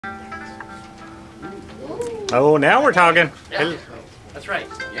Oh, now we're talking. Yeah, that's right.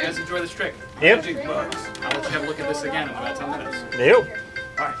 You guys enjoy this trick. Yep. I'll let you have a look at this again in about 10 minutes. Yep.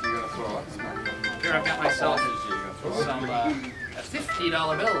 All right. Here I've got myself some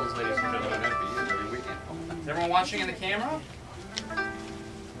 $50 bills, ladies and gentlemen. Is everyone watching in the camera?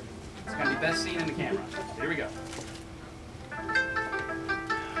 It's going to be best seen in the camera. Here we go.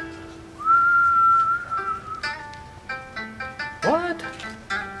 What?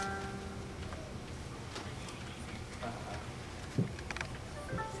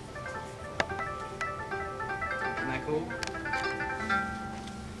 Isn't that cool?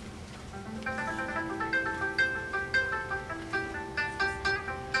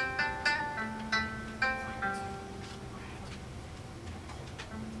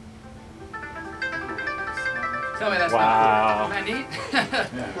 Tell me that's Wow. not cool. Isn't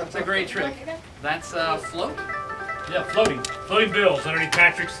that neat? It's a great trick. That's float. Yeah, floating bills underneath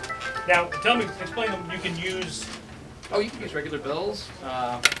Patrick's. Now, explain them. You can use. Oh, you can use regular bills.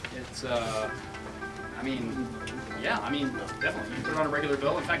 It's, I mean, yeah, I mean, definitely. You can put it on a regular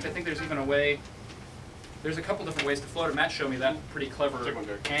bill. In fact, I think there's even a way, there's a couple different ways to float it. Matt showed me that pretty clever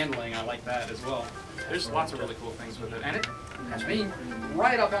handling. I like that as well. There's lots of really cool things with it. And it has me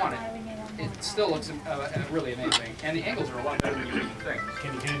right up on it. It still looks really amazing. And the angles are a lot better than you would think.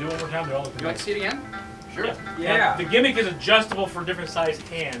 Can you do it one more time? They're all You like to see it again? Sure. Yeah. The gimmick is adjustable for different sized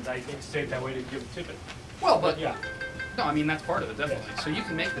hands. I think to say it that way to give it tip it. Well, but yeah. No, I mean that's part of it, definitely. So you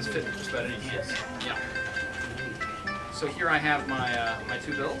can make this fit just about any hands. Yeah. So here I have my my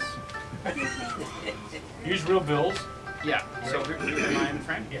two bills. Use real bills. Yeah. So here am I in the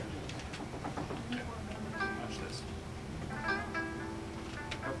frame? Yeah. Watch this.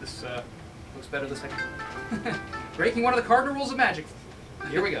 Hope this looks better the second time. Breaking one of the cardinal rules of magic.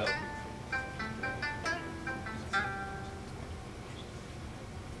 Here we go.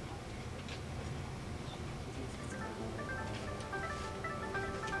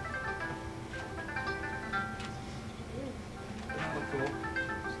 Doesn't that look cool?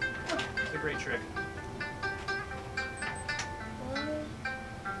 It's a great trick.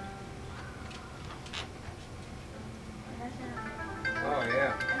 Oh,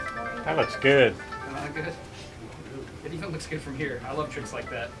 yeah. That looks good. Isn't that good? It even looks good from here. I love tricks like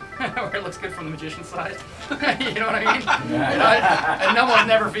that, where it looks good from the magician's side. You know what I mean? And no one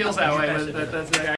never feels that way. But that's